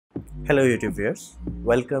Hello YouTube viewers,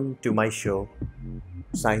 welcome to my show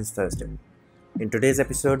Science Thursday. In today's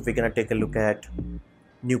episode we're gonna take a look at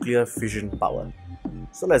nuclear fusion power.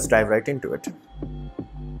 So let's dive right into it.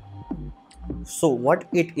 So what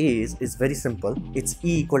it is very simple. It's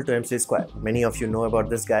E equal to mc square. Many of you know about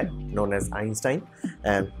this guy known as Einstein,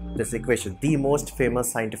 and this equation, the most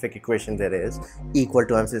famous scientific equation there is, E equal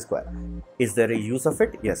to mc square. Is there a use of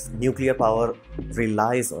it? Yes, nuclear power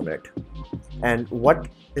relies on it. And what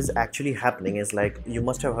is actually happening is, like, you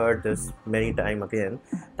must have heard this time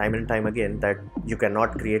and time again, that you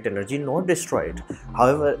cannot create energy nor destroy it.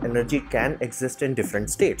 However, energy can exist in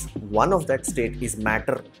different states. One of that state is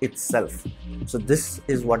matter itself. So this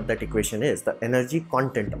is what that equation is. The energy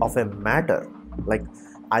content of a matter, like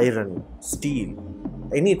iron, steel,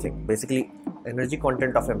 anything, basically energy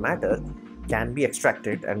content of a matter can be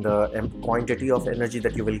extracted, and the quantity of energy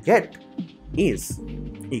that you will get is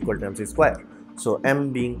equal to mc square. So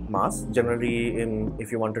m being mass, generally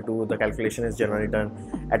if you want to do the calculation, is generally done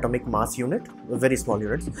atomic mass unit, very small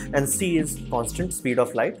units, and c is constant speed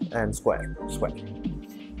of light, and square.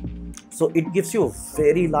 So it gives you a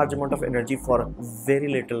very large amount of energy for very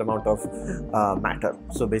little amount of matter.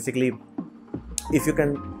 So basically, if you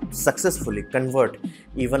can successfully convert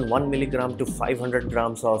even 1 milligram to 500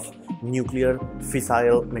 grams of nuclear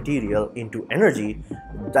fissile material into energy,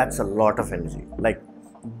 that's a lot of energy, like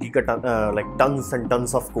tons and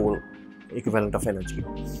tons of coal equivalent of energy.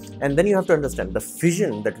 And then you have to understand, the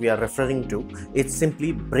fission that we are referring to, it's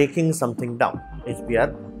simply breaking something down. We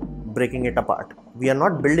are breaking it apart. We are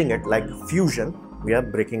not building it like fusion, we are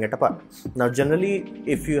breaking it apart. Now generally,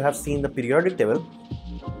 if you have seen the periodic table,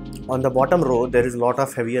 on the bottom row there is a lot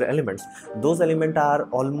of heavier elements. Those elements are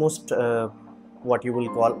almost what you will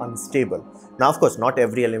call unstable. Now of course, not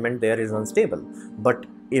every element there is unstable, but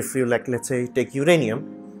if you, like, let's say take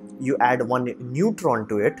uranium, you add one neutron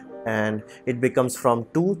to it and it becomes from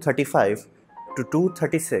 235 to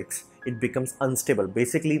 236, it becomes unstable.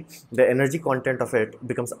 Basically the energy content of it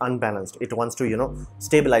becomes unbalanced. It wants to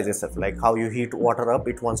stabilize itself, like how you heat water up,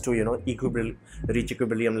 it wants to reach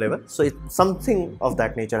equilibrium level. So something of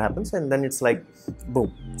that nature happens, and then it's like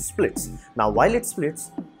boom, splits. Now while it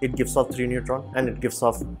splits, it gives off 3 neutrons and it gives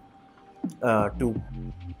off 2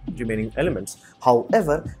 remaining elements.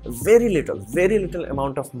 However, very little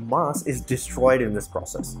amount of mass is destroyed in this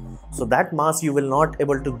process. So that mass you will not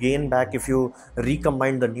able to gain back if you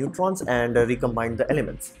recombine the neutrons and recombine the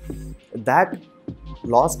elements. That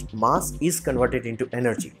lost mass is converted into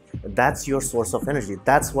energy. That's your source of energy.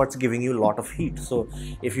 That's what's giving you a lot of heat. So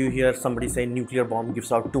if you hear somebody say nuclear bomb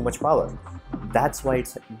gives out too much power, that's why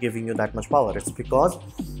it's giving you that much power. It's because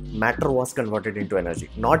matter was converted into energy,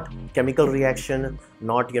 not chemical reaction,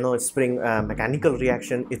 not spring mechanical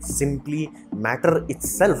reaction. It's simply matter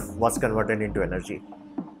itself was converted into energy.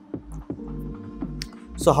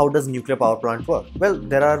 So how does nuclear power plant work? Well,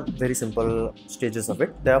 there are very simple stages of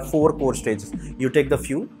it. There are 4 core stages. You take the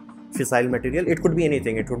fuel, fissile material. It could be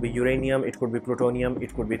anything. It could be uranium, it could be plutonium,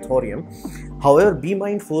 it could be thorium. However, be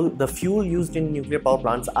mindful, the fuel used in nuclear power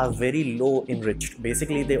plants are very low enriched.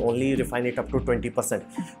 Basically, they only refine it up to 20%.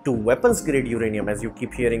 To weapons grade uranium, as you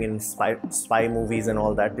keep hearing in spy movies and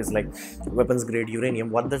all that, is like weapons grade uranium.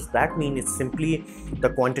 What does that mean? It's simply the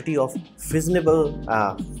quantity of fissionable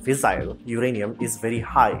fissile uranium is very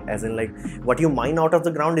high, as in, like, what you mine out of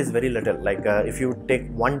the ground is very little. Like if you take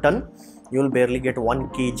 1 ton, you will barely get 1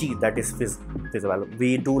 kg that is fissile.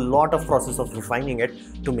 We do a lot of process of refining it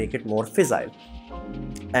to make it more fissile.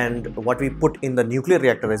 And what we put in the nuclear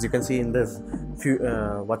reactor, as you can see in this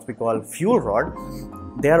what we call fuel rod,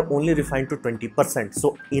 they are only refined to 20%.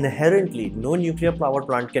 So inherently, no nuclear power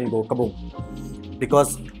plant can go kaboom,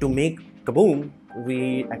 because to make kaboom,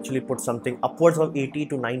 we actually put something upwards of 80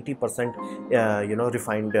 to 90%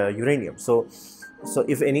 refined uranium. So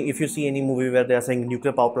if you see any movie where they are saying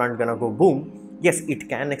nuclear power plant gonna go boom, yes, it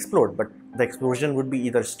can explode, but the explosion would be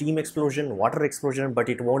either steam explosion, water explosion, but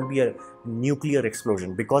it won't be a nuclear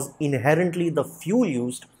explosion, because inherently the fuel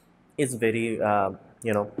used is very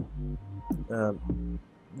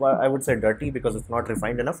well, I would say dirty, because it's not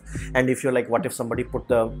refined enough. And if you're like, what if somebody put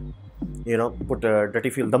a dirty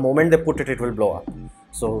fuel, the moment they put it, it will blow up.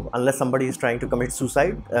 So unless somebody is trying to commit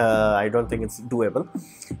suicide, I don't think it's doable.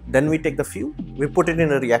 Then we take the fuel, we put it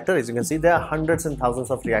in a reactor. As you can see, there are hundreds and thousands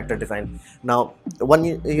of reactor design. Now,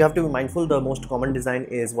 you have to be mindful, the most common design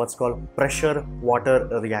is what's called pressure water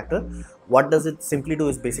reactor. What does it simply do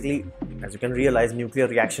is basically, as you can realize, nuclear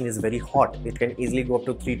reaction is very hot. It can easily go up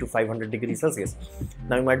to 3 to 500 degrees Celsius.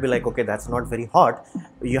 Now you might be like, okay, that's not very hot.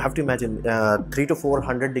 You have to imagine 3 to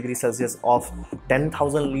 400 degrees Celsius of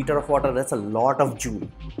 10,000 liter of water. That's a lot of joule.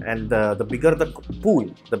 And the bigger the pool,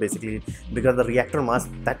 the basically bigger the reactor mass,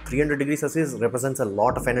 that 300 degrees Celsius represents a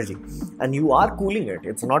lot of energy. And you are cooling it.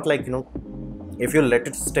 It's not like, you know, if you let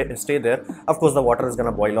it stay there, of course the water is going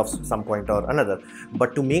to boil off some point or another.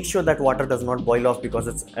 But to make sure that water does not boil off because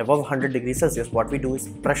it's above 100 degrees Celsius, what we do is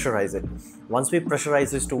pressurize it. Once we pressurize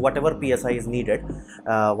this to whatever psi is needed,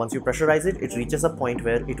 once you pressurize it, it reaches a point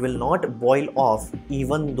where it will not boil off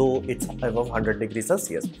even though it's above 100 degrees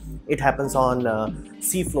Celsius. It happens on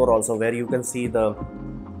sea floor also, where you can see the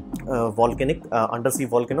volcanic undersea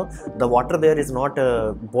volcano. The water there is not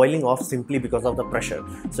boiling off simply because of the pressure.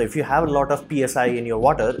 So if you have a lot of psi in your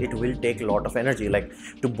water, it will take a lot of energy. Like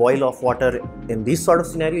to boil off water in this sort of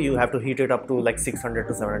scenario, you have to heat it up to like 600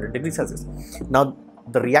 to 700 degrees Celsius. Now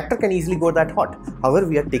the reactor can easily go that hot. However,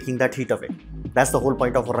 we are taking that heat away. That's the whole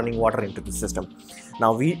point of running water into the system.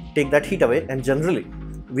 Now we take that heat away, and generally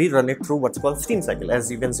we run it through what's called steam cycle, as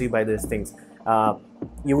you can see by these things.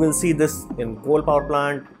 You will see this in coal power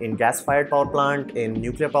plant, in gas-fired power plant, in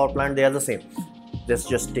nuclear power plant. They are the same.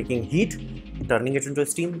 Just taking heat, turning it into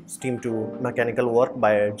steam to mechanical work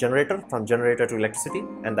by a generator, from generator to electricity,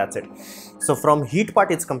 and that's it. So from heat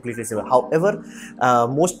part, it's completely similar. However,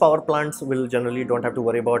 most power plants will generally don't have to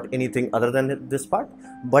worry about anything other than this part.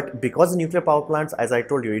 But because nuclear power plants, as I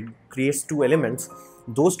told you, it creates two elements.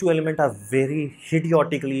 Those two elements are very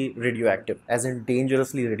idiotically radioactive, as in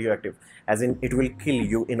dangerously radioactive, as in it will kill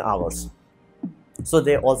you in hours. So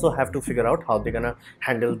they also have to figure out how they're gonna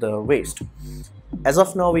handle the waste. As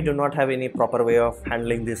of now, we do not have any proper way of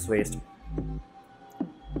handling this waste.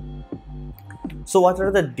 So what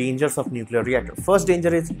are the dangers of nuclear reactor? First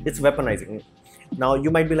danger is it's weaponizing. Now you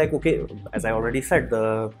might be like, okay, as I already said,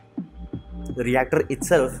 the reactor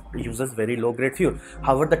itself uses very low grade fuel.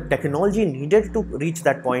 However, the technology needed to reach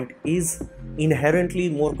that point is inherently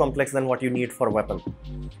more complex than what you need for a weapon.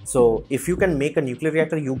 So if you can make a nuclear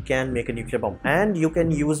reactor, you can make a nuclear bomb, and you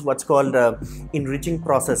can use what's called enriching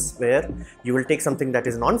process, where you will take something that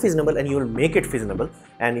is non-fissionable and you will make it fissionable,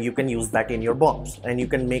 and you can use that in your bombs. And you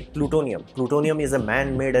can make plutonium. Plutonium is a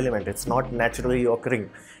man-made element. It's not naturally occurring.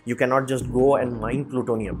 You cannot just go and mine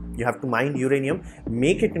plutonium. You have to mine uranium,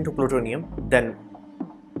 make it into plutonium, then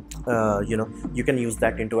you can use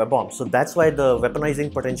that into a bomb. So that's why the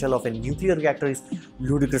weaponizing potential of a nuclear reactor is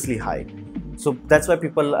ludicrously high. So that's why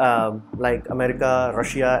people like America,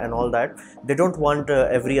 Russia and all that, they don't want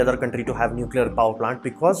every other country to have nuclear power plant,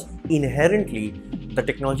 because inherently the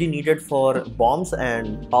technology needed for bombs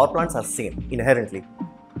and power plants are same inherently.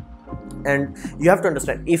 And you have to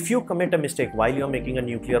understand, if you commit a mistake while you're making a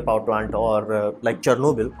nuclear power plant, or like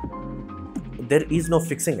Chernobyl, there is no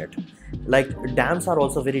fixing it. Like dams are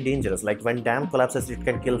also very dangerous. Like when dam collapses, it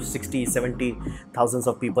can kill 60, 70 thousands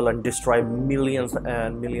of people and destroy millions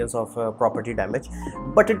and millions of property damage.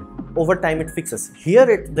 But over time it fixes.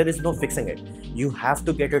 Here there is no fixing it. You have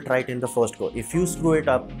to get it right in the first go. If you screw it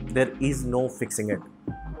up, there is no fixing it.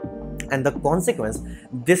 And the consequence,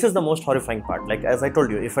 this is the most horrifying part. Like as I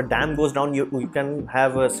told you, if a dam goes down, you can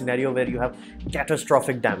have a scenario where you have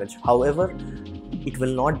catastrophic damage. However, it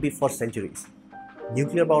will not be for centuries.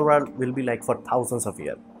 Nuclear power plant will be like for thousands of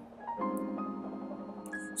years.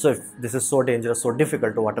 So if this is so dangerous, so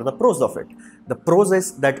difficult, what are the pros of it? The pros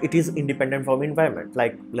is that it is independent from environment.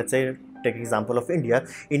 Like let's say, take example of India.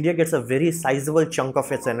 India gets a very sizable chunk of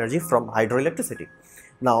its energy from hydroelectricity.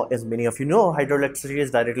 Now, as many of you know, hydroelectricity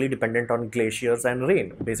is directly dependent on glaciers and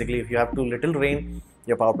rain. Basically, if you have too little rain,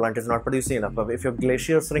 your power plant is not producing enough. But if your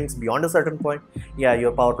glacier shrinks beyond a certain point, yeah,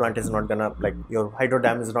 your power plant is not gonna, like your hydro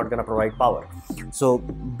dam is not gonna provide power. So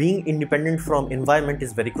being independent from environment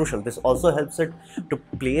is very crucial. This also helps it to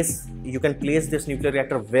place, you can place this nuclear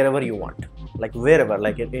reactor wherever you want. Like wherever,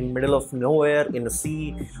 like in middle of nowhere, in the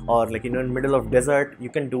sea, or like in middle of desert,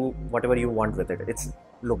 you can do whatever you want with it. It's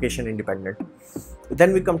location independent.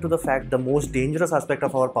 Then we come to the fact, the most dangerous aspect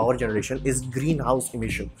of our power generation is greenhouse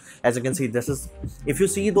emission. As you can see, this is, if you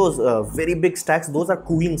see those very big stacks, those are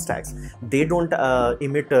cooling stacks. They don't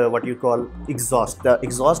emit what you call exhaust. The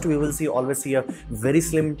exhaust, we will always see a very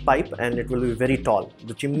slim pipe, and it will be very tall.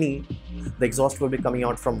 The chimney, the exhaust will be coming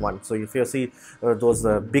out from one. So if you see those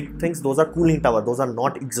big things, those are cooling tower. Those are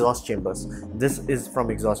not exhaust chambers. This is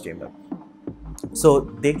from exhaust chamber. So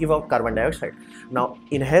they give out carbon dioxide. Now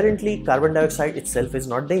inherently carbon dioxide itself is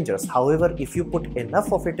not dangerous. However, if you put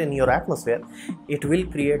enough of it in your atmosphere, it will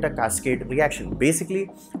create a cascade reaction. Basically,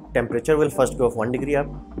 temperature will first go 1 degree up,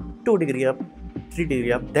 2 degree up,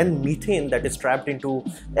 deuterium, then methane that is trapped into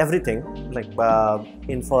everything, like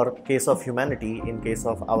in for case of humanity, in case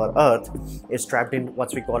of our earth, is trapped in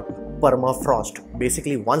what we call permafrost.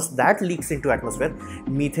 Basically, once that leaks into atmosphere,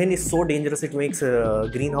 methane is so dangerous, it makes a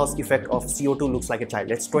greenhouse effect of CO2 looks like a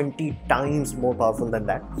child. It's 20 times more powerful than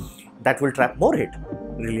that. That will trap more heat,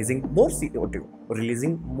 releasing more CO2,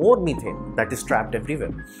 releasing more methane that is trapped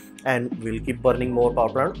everywhere, and we'll keep burning more power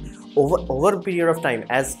plant over a period of time.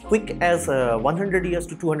 As quick as 100 years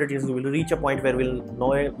to 200 years, we will reach a point where we'll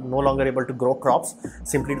no longer able to grow crops.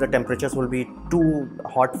 Simply the temperatures will be too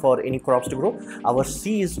hot for any crops to grow. Our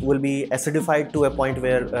seas will be acidified to a point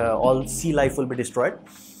where all sea life will be destroyed.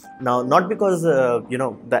 Now, not because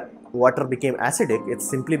that water became acidic, it's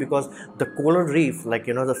simply because the coral reef, like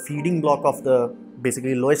the feeding block of the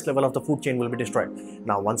basically lowest level of the food chain, will be destroyed.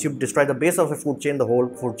 Now, once you destroy the base of a food chain, the whole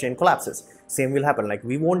food chain collapses. Same will happen. Like,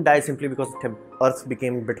 we won't die simply because earth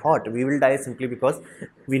became a bit hot. We will die simply because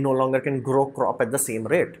we no longer can grow crop at the same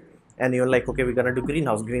rate. And you're like, okay, we're gonna do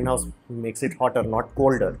greenhouse makes it hotter, not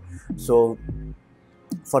colder. So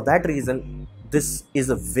for that reason, this is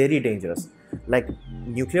a very dangerous. Like,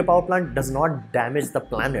 nuclear power plant does not damage the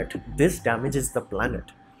planet, this damages the planet.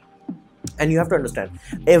 And you have to understand,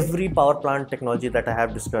 every power plant technology that I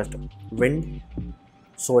have discussed, wind,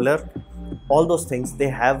 solar, all those things, they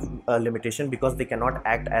have a limitation because they cannot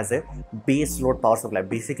act as a base load power supply.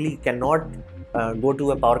 Basically, you cannot go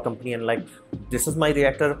to a power company and like, this is my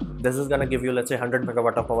reactor, this is gonna give you, let's say, 100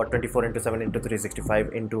 megawatt of power 24 into 7 into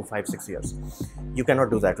 365 into 5-6 years. You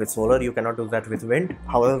cannot do that with solar, you cannot do that with wind.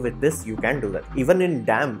 However, with this you can do that. Even in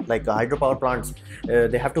dam, like hydropower plants,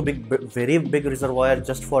 they have to be very big reservoir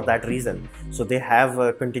just for that reason. So they have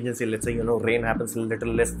a contingency. Let's say rain happens a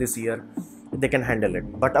little less this year, they can handle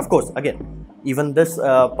it. But of course, again, even this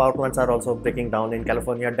power plants are also breaking down. In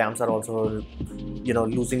California, dams are also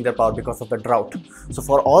losing their power because of the drought. So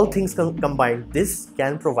for all things combined, this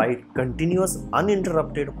can provide continuous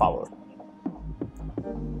uninterrupted power.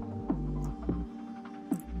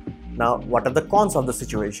 Now, what are the cons of the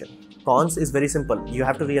situation? Cons is very simple. You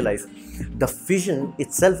have to realize the fission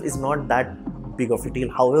itself is not that big of a deal.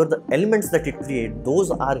 However, the elements that it creates, those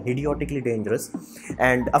are idiotically dangerous.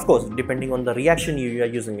 And of course, depending on the reaction you are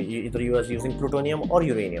using, either you are using plutonium or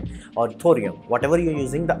uranium or thorium, whatever you are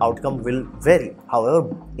using, the outcome will vary.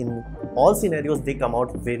 However, in all scenarios, they come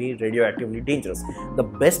out very radioactively dangerous. The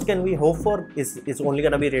best can we hope for is only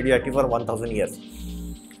going to be radioactive for 1000 years.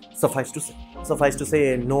 Suffice to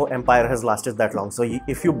say, no empire has lasted that long. So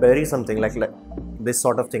if you bury something like this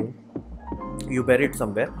sort of thing, you bury it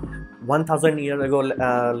somewhere, 1000 years ago,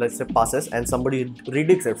 let's say, passes, and somebody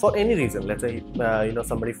redigs it for any reason. Let's say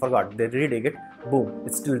somebody forgot, they redig it, boom,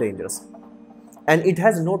 it's still dangerous. And it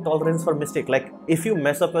has no tolerance for mistake. Like, if you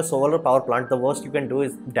mess up a solar power plant, the worst you can do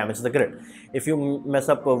is damage the grid. If you mess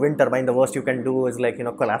up a wind turbine, the worst you can do is like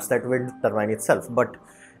collapse that wind turbine itself. But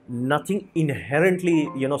nothing inherently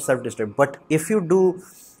self-destruct. But if you do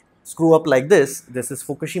screw up like this is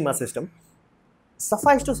Fukushima system.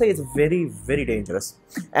 Suffice to say, it's very, very dangerous,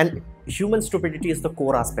 and human stupidity is the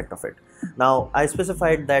core aspect of it. Now, I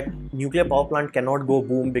specified that nuclear power plant cannot go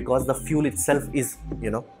boom because the fuel itself is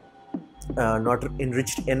not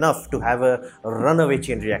enriched enough to have a runaway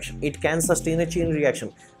chain reaction. It can sustain a chain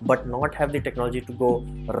reaction, but not have the technology to go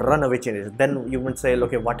runaway chain reaction. Then you would say,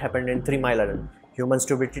 okay, what happened in 3 Mile Island? Human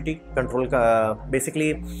stupidity, control.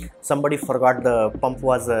 Basically, somebody forgot the pump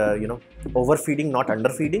was overfeeding, not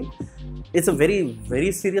underfeeding. It's a very, very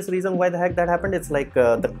serious reason why the heck that happened. It's like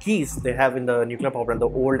the keys they have in the nuclear power plant, the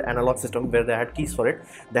old analog system where they had keys for it.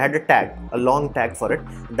 They had a long tag for it.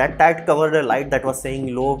 That tag covered a light that was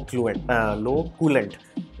saying low coolant.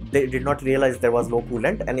 They did not realize there was low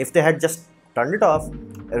coolant, and if they had just turned it off,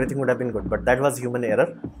 everything would have been good. But that was human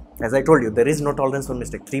error. As I told you, there is no tolerance for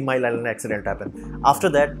mistake. 3 Mile Island accident happened. After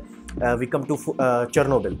that, we come to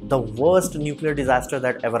Chernobyl, the worst nuclear disaster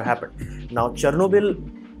that ever happened. Now,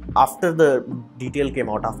 Chernobyl, after the detail came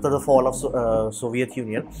out, after the fall of Soviet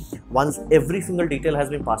Union, once every single detail has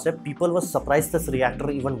been passed up, people were surprised this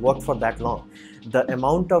reactor even worked for that long. The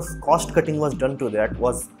amount of cost cutting was done to that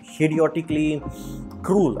was idiotically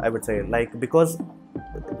cruel, I would say, like, because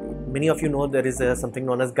many of you know there is something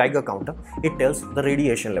known as Geiger counter. It tells the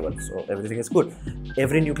radiation level, so everything is good.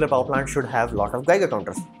 Every nuclear power plant should have a lot of Geiger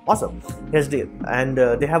counters. Awesome. Here's the deal. And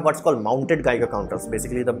they have what's called mounted Geiger counters.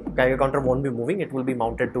 Basically, the Geiger counter won't be moving. It will be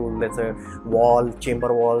mounted to, let's say, wall,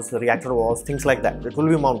 chamber walls, reactor walls, things like that. It will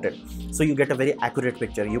be mounted, so you get a very accurate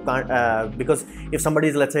picture. You can't because if somebody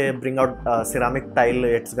is, let's say, bring out ceramic tile,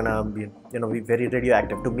 it's gonna be be very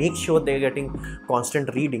radioactive. To make sure they're getting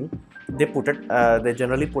constant reading, they put it. They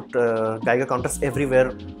generally put Geiger counters everywhere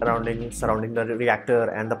surrounding the reactor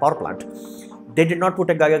and the power plant. They did not put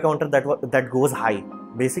a Geiger counter that goes high.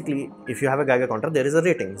 Basically, if you have a Geiger counter, there is a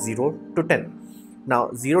rating 0 to 10.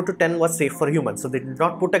 Now 0 to 10 was safe for humans, so they did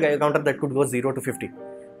not put a Geiger counter that could go 0 to 50.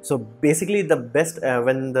 So basically, the best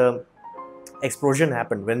when the explosion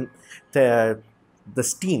happened, when the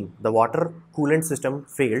steam, the water coolant system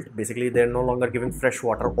failed. Basically, they're no longer giving fresh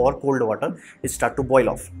water or cold water. It starts to boil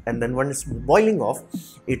off, and then when it's boiling off,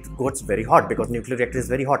 it gets very hot because nuclear reactor is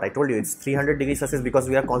very hot. I told you it's 300 degrees Celsius because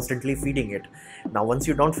we are constantly feeding it. Now once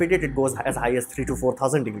you don't feed it, it goes as high as 3 to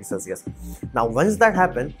 4,000 degrees Celsius. Now once that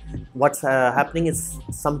happens, what's happening is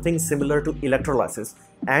something similar to electrolysis.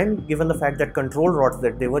 And given the fact that control rods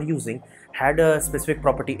that they were using had a specific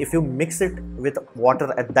property, if you mix it with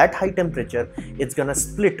water at that high temperature, it's gonna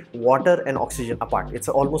split water and oxygen apart. It's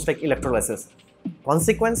almost like electrolysis.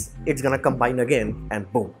 Consequence, it's gonna combine again,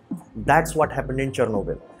 and boom. That's what happened in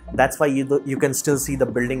Chernobyl. That's why you can still see the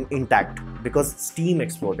building intact, because steam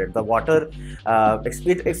exploded. The water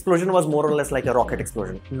explosion was more or less like a rocket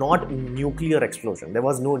explosion, not nuclear explosion. There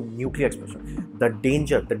was no nuclear explosion. The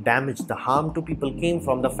danger, the damage, the harm to people came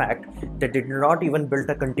from the fact that they did not even build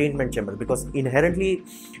a containment chamber, because inherently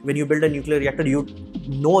when you build a nuclear reactor, you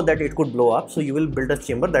know that it could blow up, so you will build a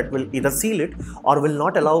chamber that will either seal it or will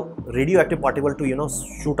not allow radioactive particle to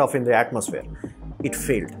shoot off in the atmosphere. It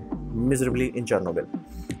failed miserably in Chernobyl.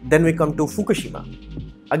 Then we come to Fukushima.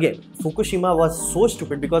 Again, Fukushima was so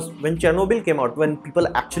stupid, because when Chernobyl came out, when people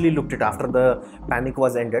actually looked at it after the panic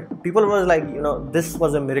was ended, people was like, this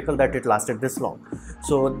was a miracle that it lasted this long.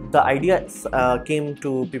 So the idea came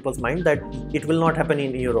to people's mind that it will not happen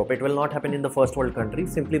in Europe, it will not happen in the first world country,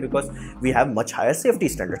 simply because we have much higher safety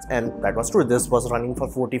standards. And that was true. This was running for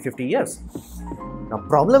 40-50 years. Now,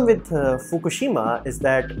 problem with Fukushima is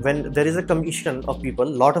that when there is a commission of people,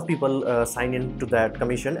 a lot of people sign into that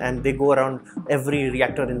commission, and they go around every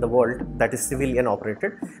reactor in the world that is civilian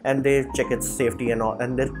operated, and they check its safety and all,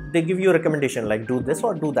 and they give you a recommendation like do this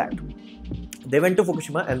or do that. They went to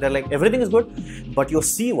Fukushima and they're like, everything is good, but your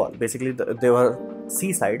seawall, basically they were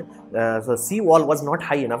seaside, so seawall was not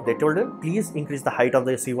high enough. They told them, please increase the height of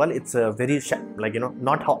the seawall. It's very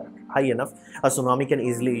not high enough. A tsunami can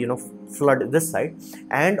easily flood this side.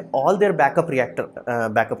 And all their backup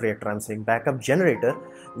generator,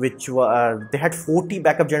 which they had 40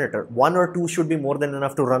 backup generator. 1 or 2 should be more than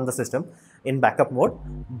enough to run the system in backup mode,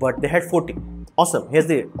 but they had 40. Awesome. Here's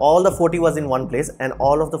all the 40 was in one place, and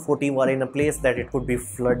all of the 40 were in a place that it could be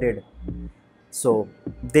flooded. So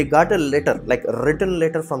they got a letter, like a written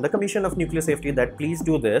letter from the Commission of Nuclear Safety, that please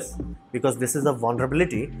do this because this is a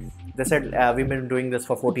vulnerability. They said, we've been doing this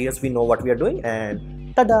for 40 years, we know what we are doing,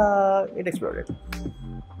 and tada, it exploded.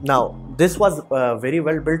 Now, this was a very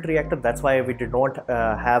well built reactor. That's why we did not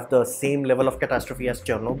have the same level of catastrophe as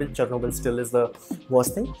Chernobyl. Chernobyl still is the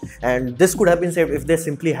worst thing, and this could have been saved if they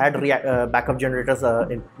simply had backup generators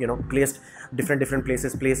placed different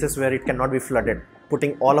places where it cannot be flooded.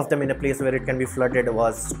 Putting all of them in a place where it can be flooded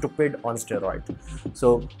was stupid on steroids.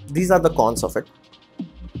 So these are the cons of it.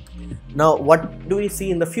 Now, what do we see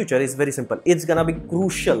in the future is very simple. It's gonna be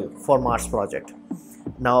crucial for Mars project.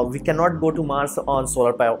 Now, we cannot go to Mars on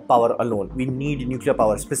solar power alone. We need nuclear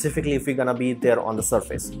power, specifically if we're gonna be there on the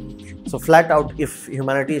surface. So flat out, if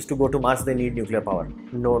humanity is to go to Mars, they need nuclear power.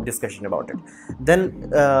 No discussion about it. Then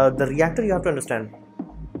the reactor, you have to understand,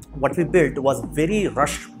 what we built was very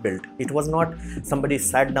rush built. It was not somebody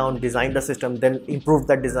sat down, designed a system, then improved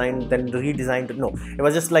that design, then redesigned it. No, it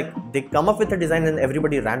was just like they come up with a design and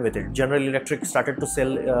everybody ran with it. General Electric started to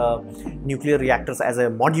sell nuclear reactors as a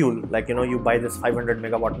module, like you buy this 500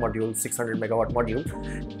 megawatt module, 600 megawatt module.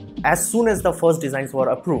 As soon as the first designs were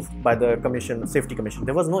approved by the safety commission,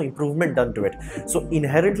 there was no improvement done to it. So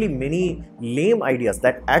inherently many lame ideas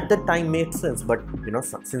that at the time made sense, but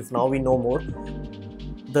since now we know more,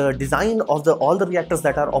 the design of all the reactors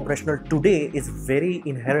that are operational today is very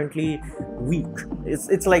inherently weak.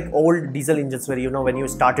 It's like old diesel engines where when you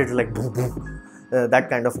started like boom boom, that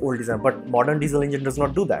kind of old design. But modern diesel engine does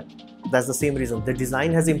not do that. That's the same reason. The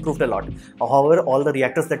design has improved a lot. However, all the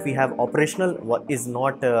reactors that we have operational is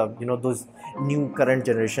not those new current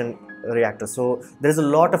generation reactors. So there is a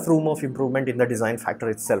lot of room of improvement in the design factor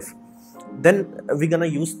itself. Then we're gonna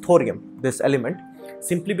use thorium, this element,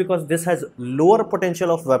 simply because this has lower potential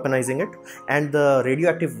of weaponizing it, and the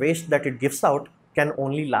radioactive waste that it gives out can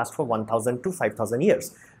only last for 1,000 to 5,000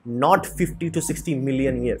 years, not 50 to 60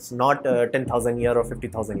 million years, not 10,000 years or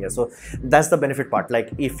 50,000 years. So that's the benefit part.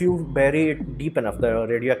 Like if you bury it deep enough, the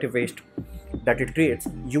radioactive waste that it creates,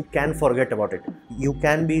 you can forget about it. You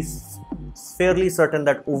can be fairly certain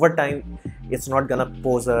that over time it's not gonna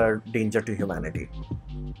pose a danger to humanity.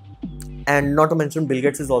 And not to mention, Bill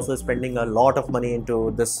Gates is also spending a lot of money into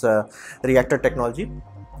this reactor technology.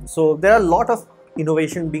 So there are a lot of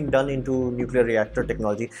innovation being done into nuclear reactor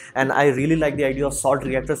technology, and I really like the idea of salt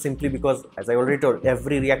reactor simply because, as I already told,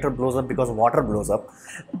 every reactor blows up because water blows up.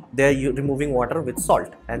 They're removing water with salt,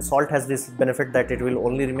 and salt has this benefit that it will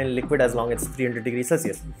only remain liquid as long as it's 300 degrees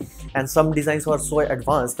Celsius. And some designs are so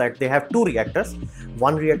advanced that they have two reactors.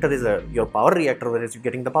 One reactor is your power reactor, where you're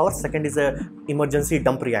getting the power. Second is a emergency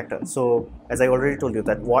dump reactor. So as I already told you,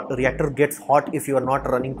 that reactor gets hot if you are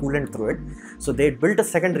not running coolant through it. So they built a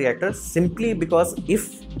second reactor simply because if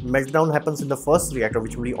meltdown happens in the first reactor,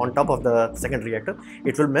 which will be on top of the second reactor,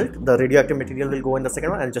 it will melt, the radioactive material will go in the second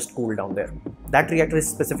one and just cool down there. That reactor is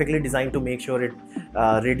specifically designed to make sure it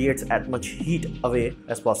radiates as much heat away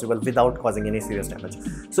as possible without causing any serious damage.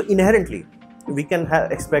 So inherently, we can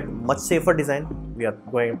expect much safer design. We are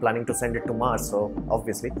planning to send it to Mars, so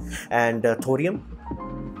obviously, and thorium.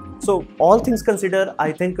 So all things considered,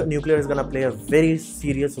 I think nuclear is going to play a very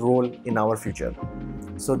serious role in our future.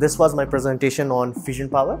 So this was my presentation on fission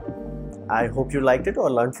power. I hope you liked it or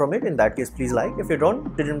learned from it. In that case, please like. If you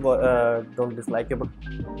don't dislike it,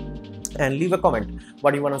 and leave a comment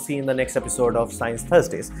what you want to see in the next episode of Science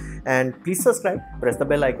Thursdays. And please subscribe, press the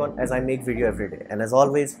bell icon, as I make video every day. And as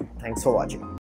always, thanks for watching.